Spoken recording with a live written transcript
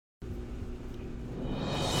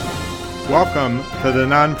Welcome to the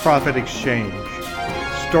Nonprofit Exchange.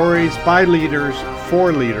 Stories by leaders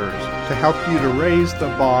for leaders to help you to raise the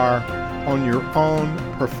bar on your own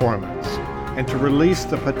performance and to release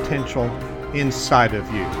the potential inside of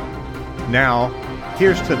you. Now,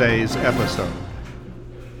 here's today's episode.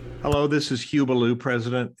 Hello, this is Hugh, Ballou,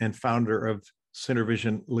 president and founder of Center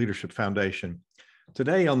Vision Leadership Foundation.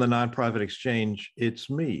 Today on the Nonprofit Exchange, it's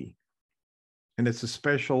me. And it's a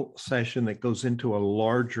special session that goes into a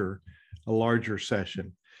larger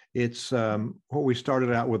session. It's what we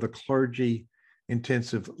started out with, a clergy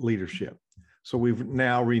intensive leadership. So we've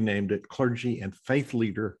now renamed it Clergy and Faith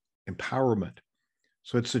Leader Empowerment.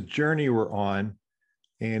 So it's a journey we're on,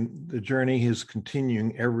 and the journey is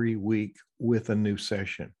continuing every week with a new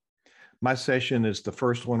session. My session is the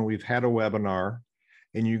first one. We've had a webinar,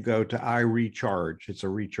 and you go to iRecharge. It's a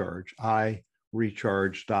recharge,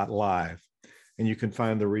 irecharge.live, and you can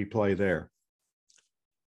find the replay there.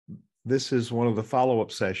 This is one of the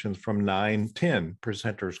follow-up sessions from 9-10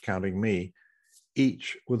 presenters, counting me,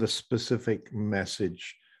 each with a specific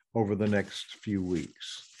message over the next few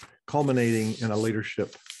weeks, culminating in a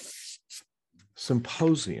leadership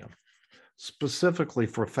symposium specifically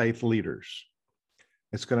for faith leaders.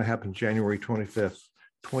 It's going to happen January 25th,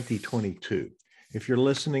 2022. If you're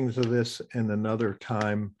listening to this in another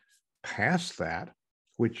time past that,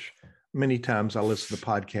 which many times I listen to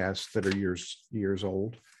podcasts that are years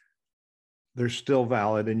old, they're still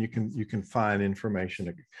valid, and you can find information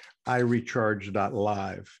at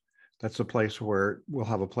irecharge.live. That's a place where we'll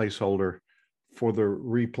have a placeholder for the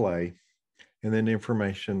replay, and then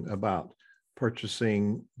information about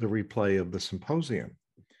purchasing the replay of the symposium.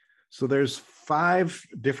 So there's 5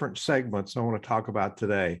 different segments I want to talk about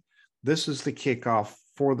today. This is the kickoff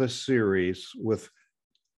for the series with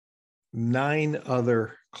 9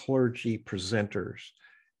 other clergy presenters.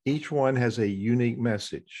 Each one has a unique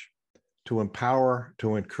message to empower,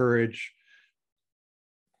 to encourage,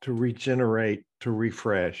 to regenerate, to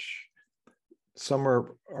refresh. Some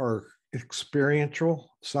are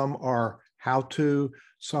experiential, some are how-to,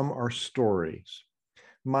 some are stories.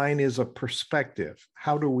 Mine is a perspective.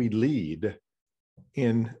 How do we lead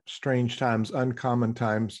in strange times, uncommon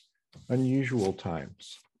times, unusual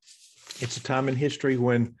times? It's a time in history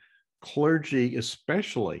when clergy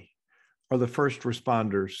especially are the first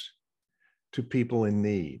responders to people in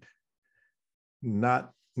need.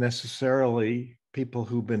 Not necessarily people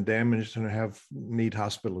who've been damaged and need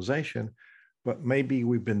hospitalization, but maybe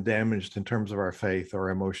we've been damaged in terms of our faith, our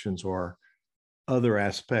emotions, or other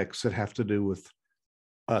aspects that have to do with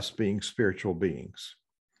us being spiritual beings.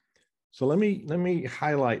 So let me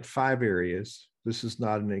highlight 5 areas. This is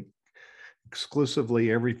not an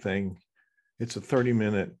exclusively everything. It's a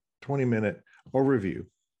 30-minute, 20-minute overview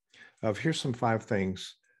of here's some 5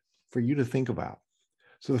 things for you to think about.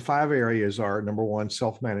 So the 5 areas are: number 1,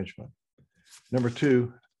 self-management; number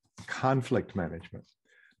 2, conflict management;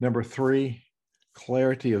 number 3,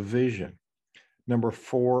 clarity of vision; number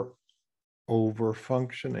 4,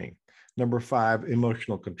 overfunctioning; number 5,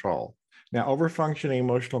 emotional control. Now, overfunctioning,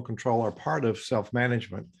 emotional control are part of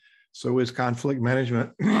self-management. So is conflict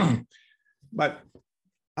management. But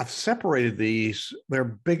I've separated these. They're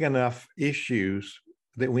big enough issues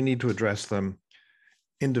that we need to address them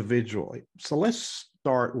individually. So let's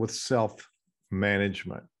start with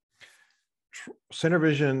self-management. Center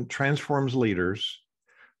Vision transforms leaders,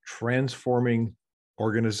 transforming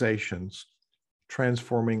organizations,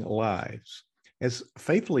 transforming lives. As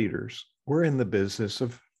faith leaders, we're in the business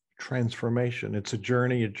of transformation. It's a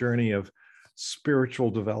journey of spiritual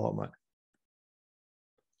development.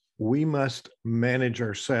 We must manage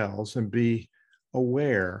ourselves and be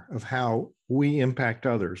aware of how we impact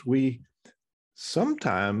others. We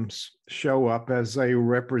sometimes show up as a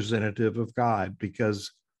representative of God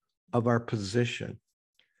because of our position.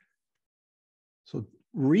 So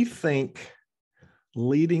rethink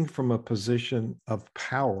leading from a position of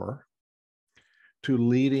power to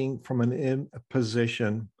leading from a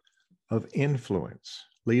position of influence.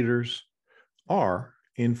 Leaders are,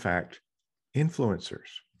 in fact,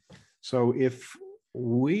 influencers. So if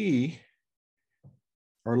we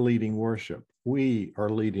are leading worship, we are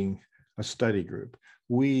leading a study group,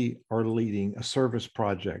 we are leading a service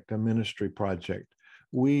project, a ministry project,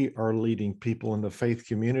 we are leading people in the faith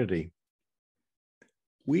community,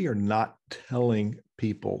 we are not telling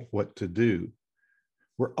people what to do.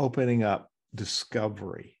 We're opening up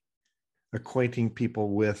discovery, acquainting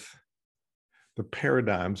people with the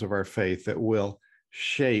paradigms of our faith that will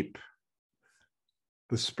shape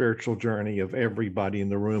the spiritual journey of everybody in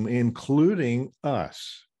the room, including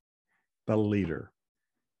us, the leader.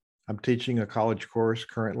 I'm teaching a college course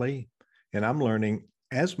currently, and I'm learning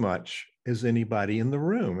as much as anybody in the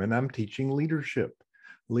room. And I'm teaching leadership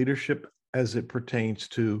as it pertains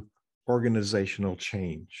to organizational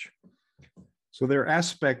change. So there are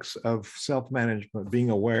aspects of self-management, being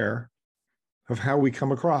aware of how we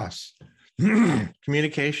come across.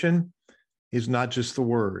 Communication is not just the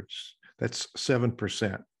words. That's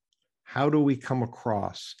 7%. How do we come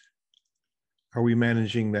across? Are we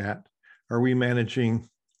managing that? Are we managing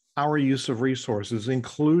our use of resources,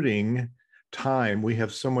 including time? We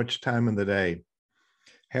have so much time in the day.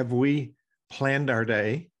 Have we planned our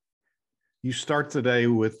day? You start the day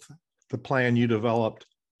with the plan you developed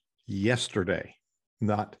yesterday,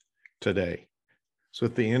 not today. So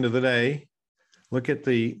at the end of the day, look at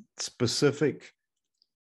the specific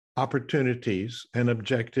opportunities and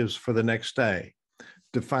objectives for the next day,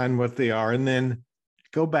 define what they are, and then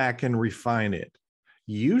go back and refine it.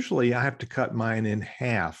 Usually I have to cut mine in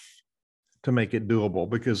half to make it doable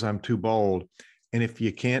because I'm too bold. And if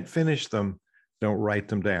you can't finish them, don't write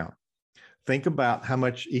them down. Think about how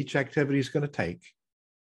much each activity is going to take,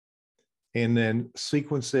 and then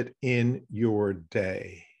sequence it in your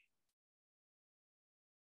day.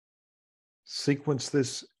 Sequence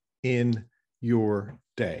this in your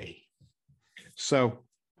day. So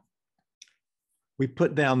we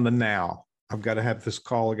put down the now. I've got to have this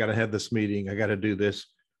call. I got to have this meeting. I got to do this.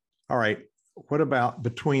 All right. What about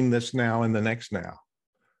between this now and the next now?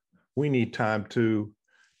 We need time to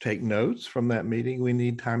take notes from that meeting. We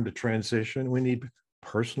need time to transition. We need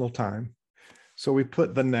personal time. So we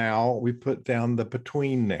put the now, we put down the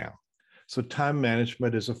between now. So time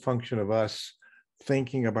management is a function of us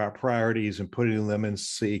thinking about priorities and putting them in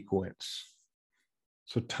sequence.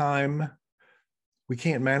 So time, we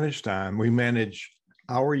can't manage time. We manage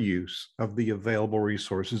our use of the available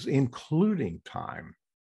resources, including time.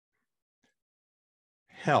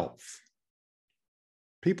 Health.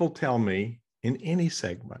 People tell me in any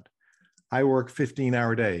segment, I work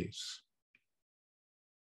 15-hour days.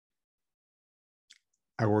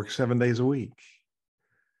 I work 7 days a week.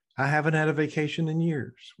 I haven't had a vacation in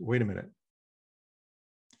years. Wait a minute.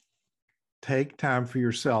 Take time for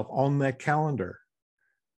yourself on that calendar.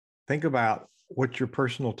 Think about what your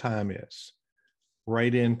personal time is.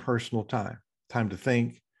 Write in personal time. Time to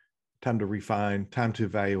think, time to refine, time to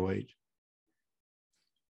evaluate.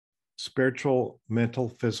 Spiritual, mental,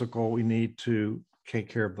 physical, we need to take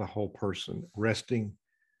care of the whole person. Resting,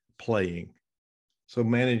 playing. So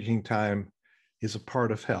managing time is a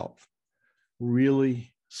part of health.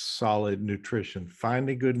 Really solid nutrition. Find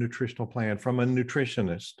a good nutritional plan from a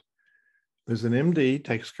nutritionist. There's an MD,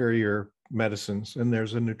 takes care of your medicines, and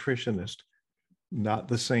there's a nutritionist. Not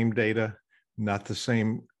the same data, not the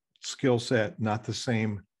same skill set, not the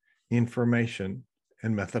same information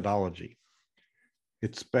and methodology.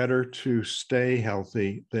 It's better to stay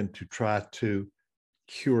healthy than to try to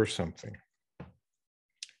cure something.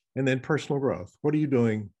 And then personal growth. What are you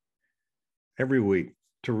doing every week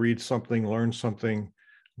to read something, learn something,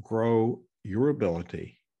 grow your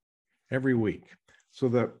ability every week? So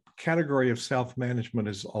the category of self-management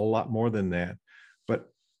is a lot more than that.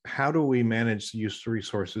 But how do we manage the use of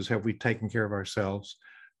resources? Have we taken care of ourselves?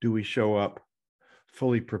 Do we show up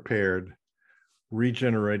fully prepared,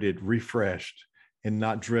 regenerated, refreshed, and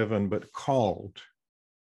not driven, but called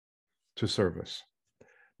to service?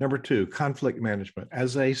 Number two, conflict management.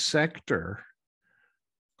 As a sector,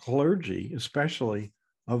 clergy especially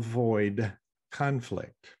avoid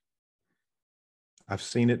conflict. I've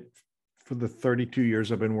seen it for the 32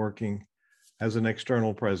 years I've been working as an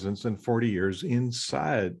external presence and 40 years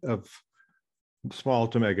inside of small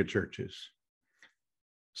to mega churches.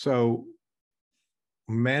 So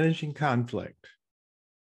managing conflict.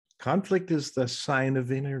 Conflict is the sign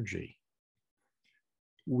of energy.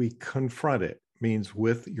 We confront it, means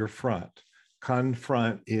with your front.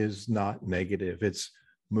 Confront is not negative. It's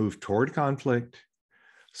move toward conflict,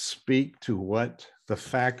 speak to what the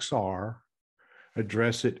facts are,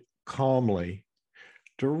 address it calmly,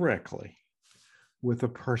 directly, with a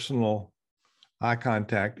personal eye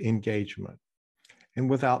contact engagement. And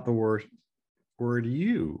without the word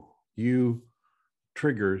you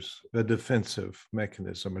triggers a defensive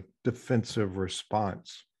mechanism, a defensive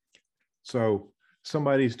response. So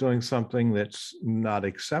somebody's doing something that's not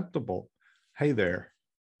acceptable. Hey there.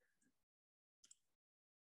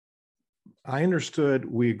 I understood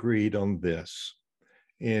we agreed on this,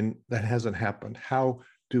 and that hasn't happened. How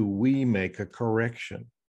do we make a correction?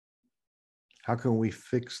 How can we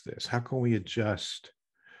fix this? How can we adjust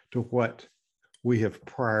to what we have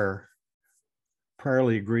priorly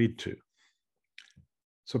agreed to?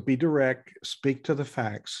 So be direct, speak to the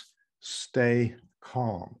facts, stay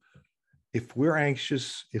calm. if we're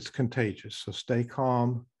anxious, it's contagious. So stay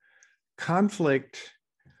calm. Conflict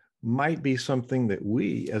might be something that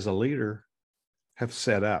we as a leader have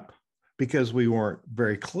set up because we weren't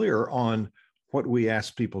very clear on what we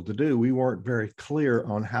asked people to do. We weren't very clear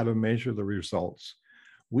on how to measure the results.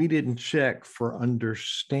 We didn't check for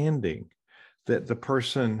understanding that the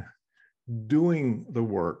person doing the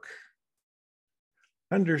work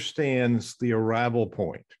understands the arrival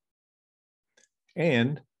point.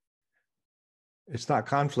 And it's not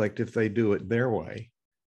conflict if they do it their way,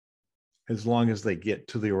 as long as they get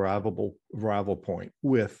to the arrival point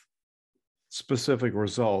with specific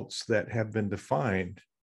results that have been defined.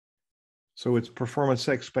 So it's performance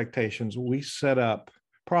expectations. We set up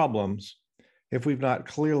problems if we've not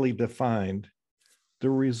clearly defined the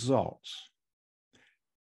results.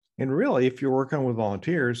 And really, if you're working with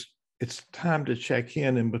volunteers, it's time to check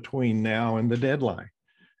in between now and the deadline.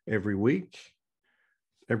 Every week,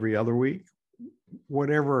 every other week,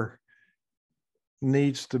 whatever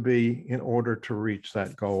needs to be in order to reach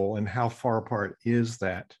that goal, and how far apart is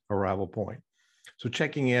that arrival point. So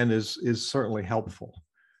checking in is certainly helpful.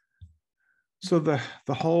 So the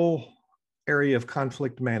whole area of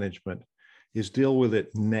conflict management is deal with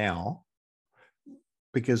it now,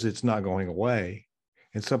 because it's not going away.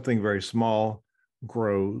 And something very small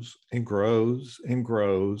grows and grows and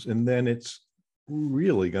grows, and then it's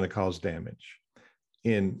really going to cause damage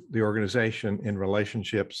in the organization, in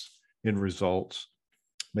relationships, in results,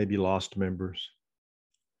 maybe lost members.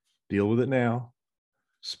 Deal with it now.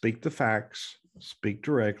 Speak the facts, speak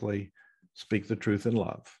directly, speak the truth in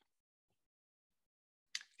love.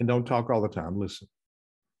 And don't talk all the time. Listen.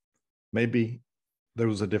 Maybe there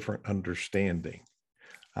was a different understanding.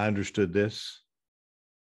 I understood this.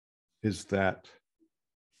 Is that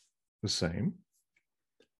the same?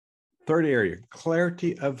 Third area,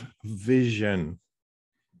 clarity of vision.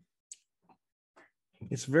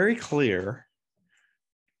 It's very clear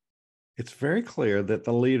that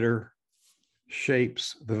the leader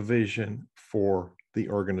shapes the vision for the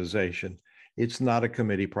organization. It's not a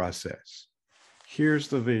committee process. Here's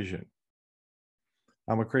the vision.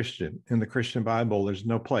 I'm a Christian. In the Christian Bible, there's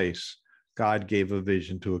no place God gave a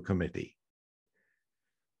vision to a committee.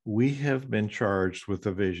 We have been charged with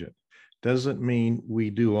a vision. Doesn't mean we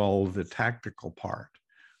do all of the tactical part.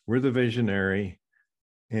 We're the visionary,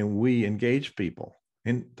 and we engage people.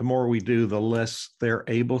 And the more we do, the less they're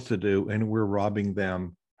able to do, and we're robbing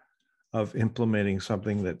them of implementing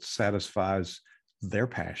something that satisfies their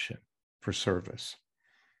passion for service.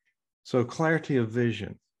 So clarity of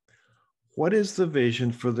vision. What is the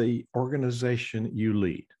vision for the organization you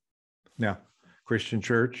lead? Now, Christian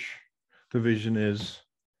church, the vision is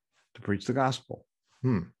to preach the gospel.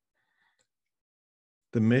 The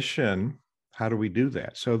mission, how do we do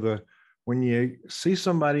that? So when you see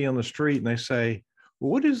somebody on the street and they say,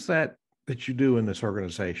 well, what is that you do in this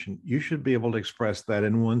organization? You should be able to express that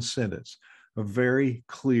in one sentence, a very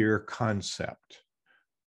clear concept.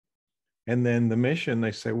 And then the mission,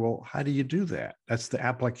 they say, well, how do you do that? That's the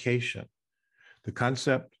application. The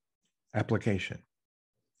concept, application.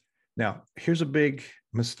 Now, here's a big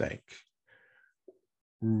mistake.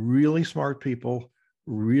 Really smart people,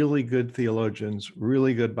 really good theologians,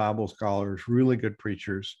 really good Bible scholars, really good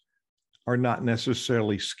preachers are not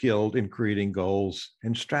necessarily skilled in creating goals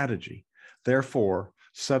and strategy. Therefore,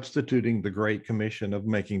 substituting the Great Commission of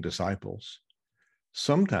making disciples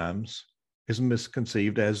sometimes is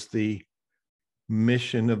misconceived as the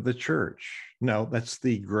mission of the church. No, that's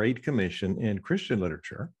the Great Commission in Christian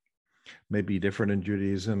literature, maybe different in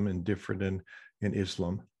Judaism and different in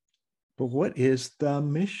Islam. But what is the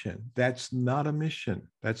mission? That's not a mission.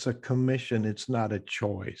 That's a commission. It's not a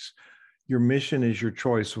choice. Your mission is your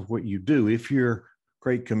choice of what you do. If your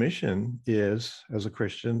Great Commission is, as a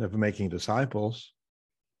Christian, of making disciples,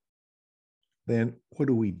 then what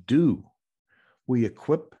do? We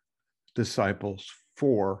equip disciples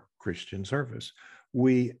for Christian service.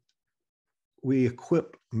 We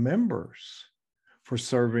equip members for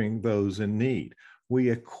serving those in need. We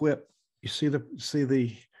equip, you see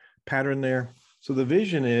the pattern there? So the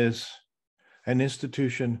vision is an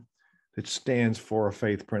institution that stands for a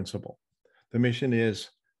faith principle. The mission is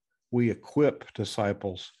we equip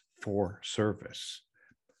disciples for service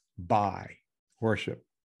by worship,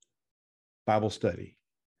 Bible study,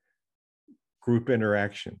 group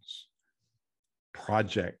interactions,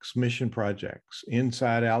 projects, mission projects,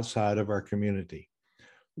 inside, outside of our community.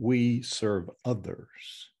 We serve others.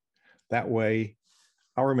 That way,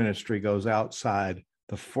 our ministry goes outside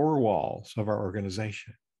the four walls of our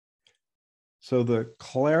organization. So the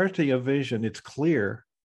clarity of vision, it's clear.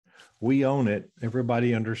 We own it.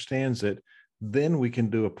 Everybody understands it. Then we can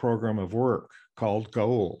do a program of work called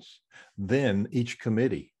goals. Then each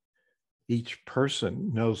committee, each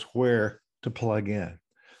person knows where to plug in.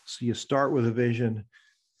 So you start with a vision,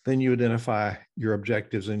 then you identify your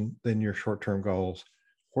objectives and then your short-term goals.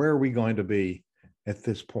 Where are we going to be at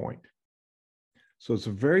this point? So it's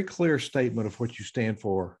a very clear statement of what you stand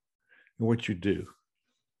for and what you do.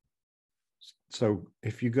 So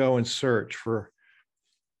if you go and search for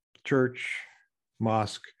church,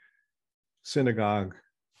 mosque, synagogue,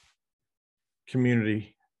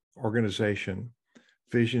 community, organization,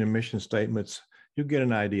 vision and mission statements, you'll get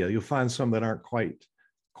an idea. You'll find some that aren't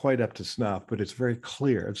quite up to snuff, but it's very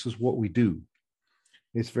clear. This is what we do.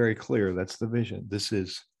 It's very clear. That's the vision. This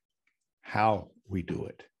is how we do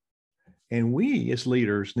it. And we as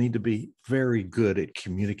leaders need to be very good at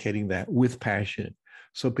communicating that with passion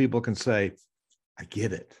so people can say, I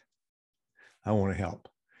get it. I want to help.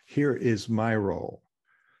 Here is my role.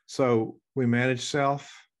 So we manage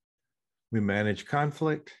self, we manage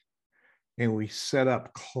conflict, and we set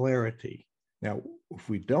up clarity. Now, if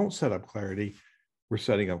we don't set up clarity, we're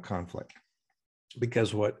setting up conflict,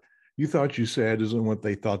 because what you thought you said isn't what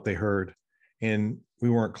they thought they heard, and we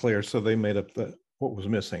weren't clear, so they made up what was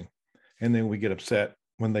missing. And then we get upset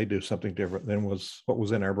when they do something different than what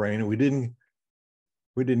was in our brain, and we didn't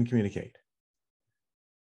communicate.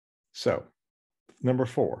 So, number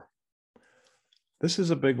 4. This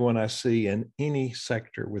is a big one I see in any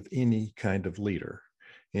sector with any kind of leader,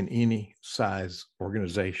 in any size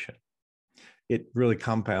organization. It really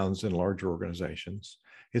compounds in larger organizations.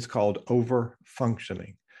 It's called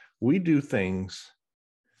over-functioning. We do things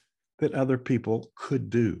that other people could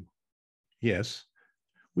do. Yes,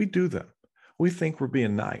 we do them. We think we're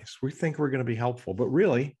being nice. We think we're going to be helpful, but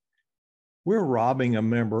really, we're robbing a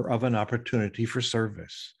member of an opportunity for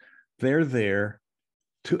service. They're there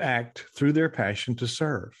to act through their passion to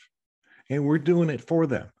serve. And we're doing it for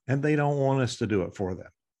them. And they don't want us to do it for them.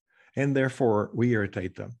 And therefore, we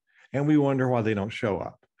irritate them. And we wonder why they don't show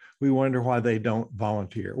up. We wonder why they don't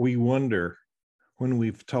volunteer. We wonder when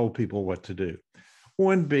we've told people what to do.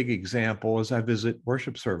 One big example is I visit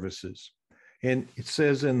worship services. And it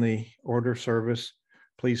says in the order of service,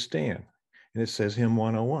 please stand. And it says hymn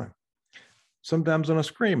 101. Sometimes on a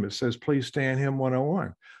screen, it says, please stand, hymn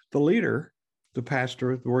 101. The leader, the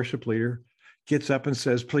pastor, the worship leader, gets up and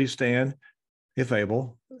says, please stand, if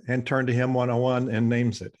able, and turn to hymn 101 and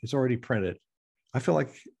names it. It's already printed. I feel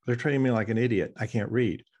like they're treating me like an idiot. I can't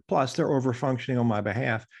read. Plus, they're over-functioning on my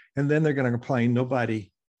behalf. And then they're going to complain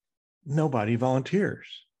nobody volunteers.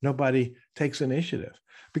 Nobody takes initiative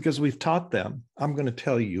because we've taught them, I'm going to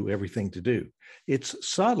tell you everything to do. It's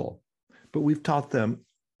subtle, but we've taught them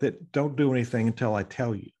that don't do anything until I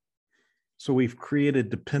tell you. So we've created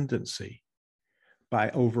dependency by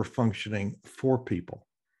over-functioning for people.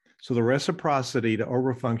 So the reciprocity to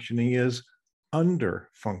over-functioning is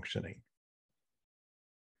under-functioning.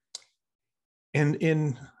 And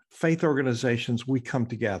in faith organizations, we come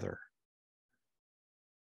together.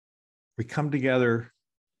 We come together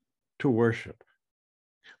to worship.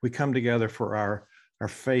 We come together for our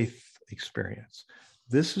faith experience.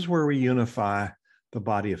 This is where we unify the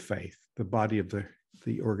body of faith, the body of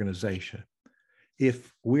the organization.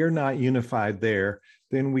 If we're not unified there,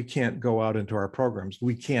 then we can't go out into our programs.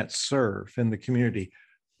 We can't serve in the community.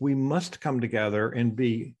 We must come together and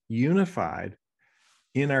be unified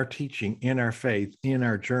in our teaching, in our faith, in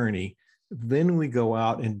our journey. Then we go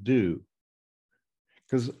out and do.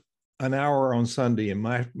 Because an hour on Sunday in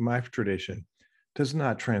my tradition does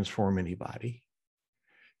not transform anybody.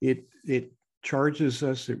 It charges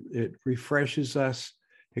us, it refreshes us,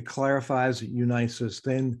 it clarifies, it unites us.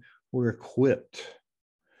 Then we're equipped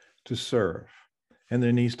to serve. And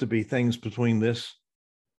there needs to be things between this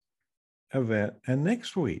event and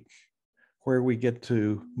next week where we get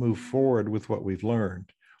to move forward with what we've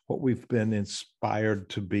learned, what we've been inspired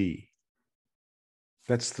to be.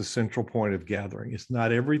 That's the central point of gathering. It's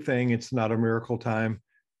not everything. It's not a miracle time.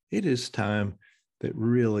 It is time that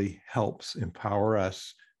really helps empower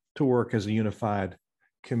us to work as a unified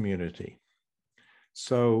community.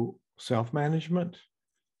 So self-management,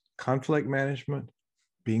 conflict management,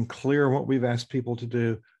 being clear on what we've asked people to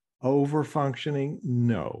do, over-functioning,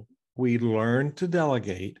 no. We learn to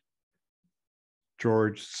delegate.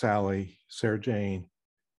 George, Sally, Sarah Jane,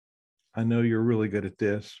 I know you're really good at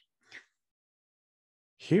this.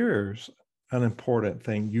 Here's an important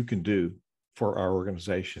thing you can do for our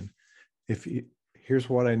organization. Here's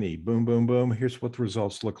what I need, boom, boom, boom, here's what the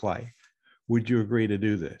results look like. Would you agree to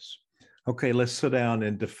do this? Okay, let's sit down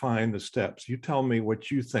and define the steps. You tell me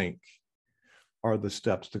what you think are the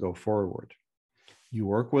steps to go forward. You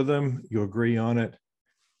work with them, you agree on it,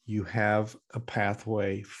 you have a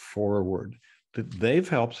pathway forward that they've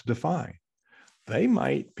helped define. They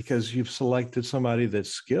might, because you've selected somebody that's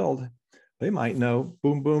skilled, they might know,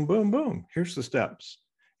 boom, boom, boom, boom, here's the steps.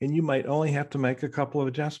 And you might only have to make a couple of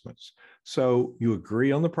adjustments. So you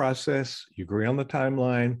agree on the process, you agree on the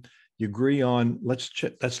timeline, you agree on, let's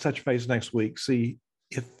touch base next week, see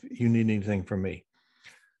if you need anything from me.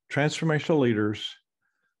 Transformational leaders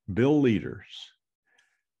build leaders,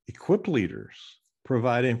 equip leaders,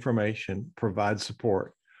 provide information, provide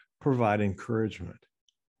support, provide encouragement.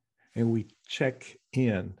 And we check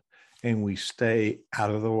in and we stay out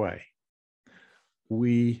of the way.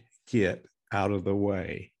 We get out of the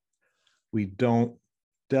way. We don't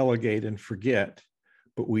delegate and forget,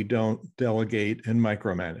 but we don't delegate and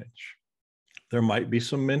micromanage. There might be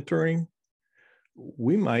some mentoring.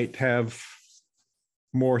 We might have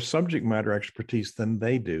more subject matter expertise than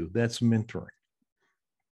they do. That's mentoring.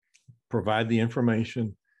 Provide the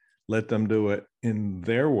information, let them do it in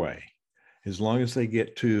their way, as long as they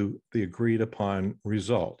get to the agreed upon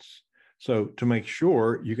results. So to make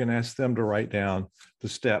sure, you can ask them to write down the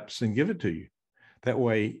steps and give it to you. That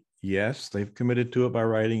way, yes, they've committed to it by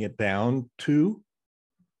writing it down. Two,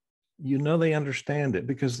 you know they understand it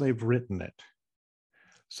because they've written it.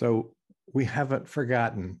 So we haven't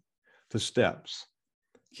forgotten the steps.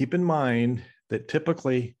 Keep in mind that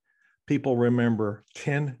typically people remember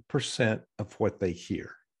 10% of what they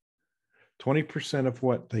hear, 20% of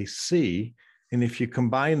what they see. And if you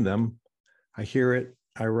combine them, I hear it,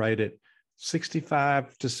 I write it,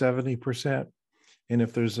 65 to 70%. And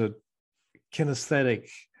if there's a kinesthetic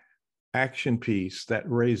action piece, that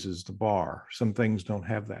raises the bar. Some things don't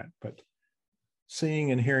have that, but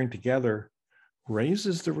seeing and hearing together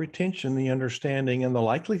raises the retention, the understanding, and the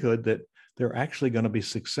likelihood that they're actually going to be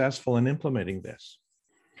successful in implementing this.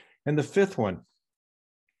 And the fifth one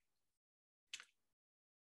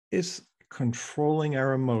is controlling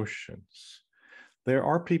our emotions. There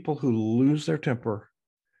are people who lose their temper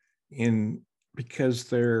because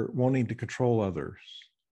they're wanting to control others,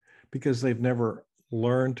 because they've never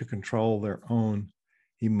learned to control their own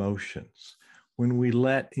emotions. When we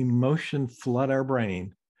let emotion flood our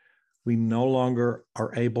brain, we no longer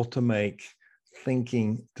are able to make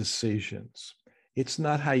thinking decisions. It's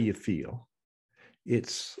not how you feel.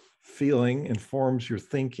 It's feeling informs your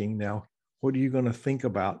thinking. Now, what are you going to think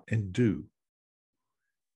about and do?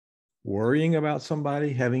 Worrying about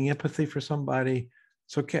somebody, having empathy for somebody,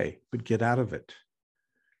 it's okay, but get out of it.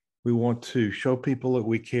 We want to show people that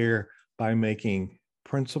we care by making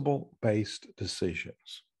principle-based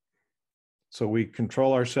decisions. So we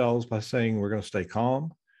control ourselves by saying we're going to stay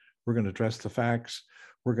calm, we're going to address the facts,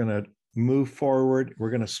 we're going to move forward, we're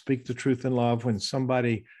going to speak the truth in love. When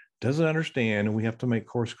somebody doesn't understand and we have to make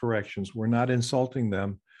course corrections, we're not insulting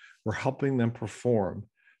them, we're helping them perform.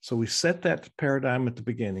 So we set that paradigm at the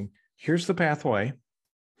beginning. Here's the pathway.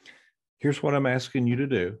 Here's what I'm asking you to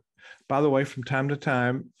do. By the way, from time to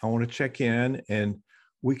time, I want to check in and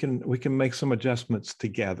we can make some adjustments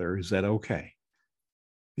together. Is that okay?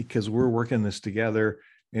 Because we're working this together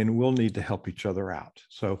and we'll need to help each other out.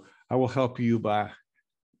 So I will help you by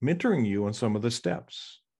mentoring you on some of the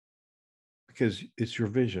steps because it's your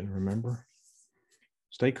vision, remember?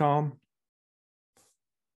 Stay calm,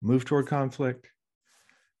 move toward conflict,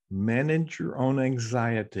 manage your own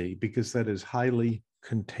anxiety because that is highly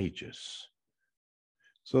contagious.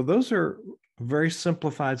 So those are very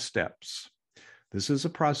simplified steps. This is a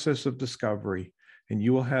process of discovery, and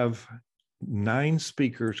you will have 9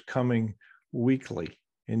 speakers coming weekly.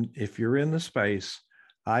 And if you're in the space,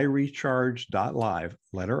 irecharge.live,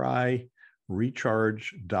 letter I,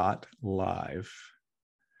 recharge.live.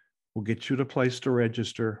 We'll get you to a place to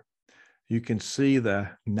register. You can see the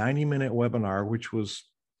 90-minute webinar, which was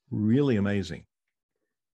really amazing.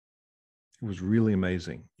 It was really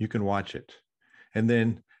amazing. You can watch it. And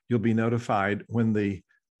then you'll be notified when the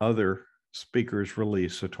other speakers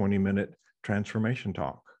release a 20-minute transformation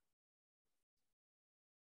talk.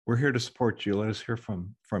 We're here to support you. Let us hear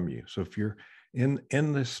from you. So if you're in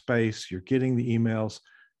this space, you're getting the emails,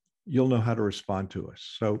 you'll know how to respond to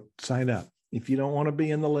us. So sign up. If you don't want to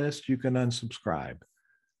be in the list, you can unsubscribe.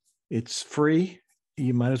 It's free.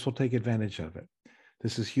 You might as well take advantage of it.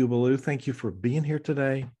 This is Hugh Ballou. Thank you for being here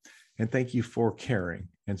today, and thank you for caring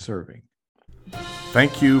and serving.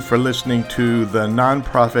 Thank you for listening to the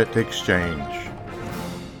Nonprofit Exchange.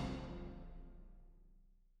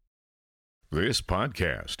 This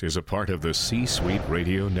podcast is a part of the C-Suite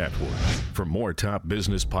Radio Network. For more top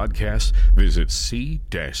business podcasts, visit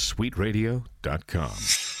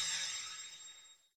c-suiteradio.com.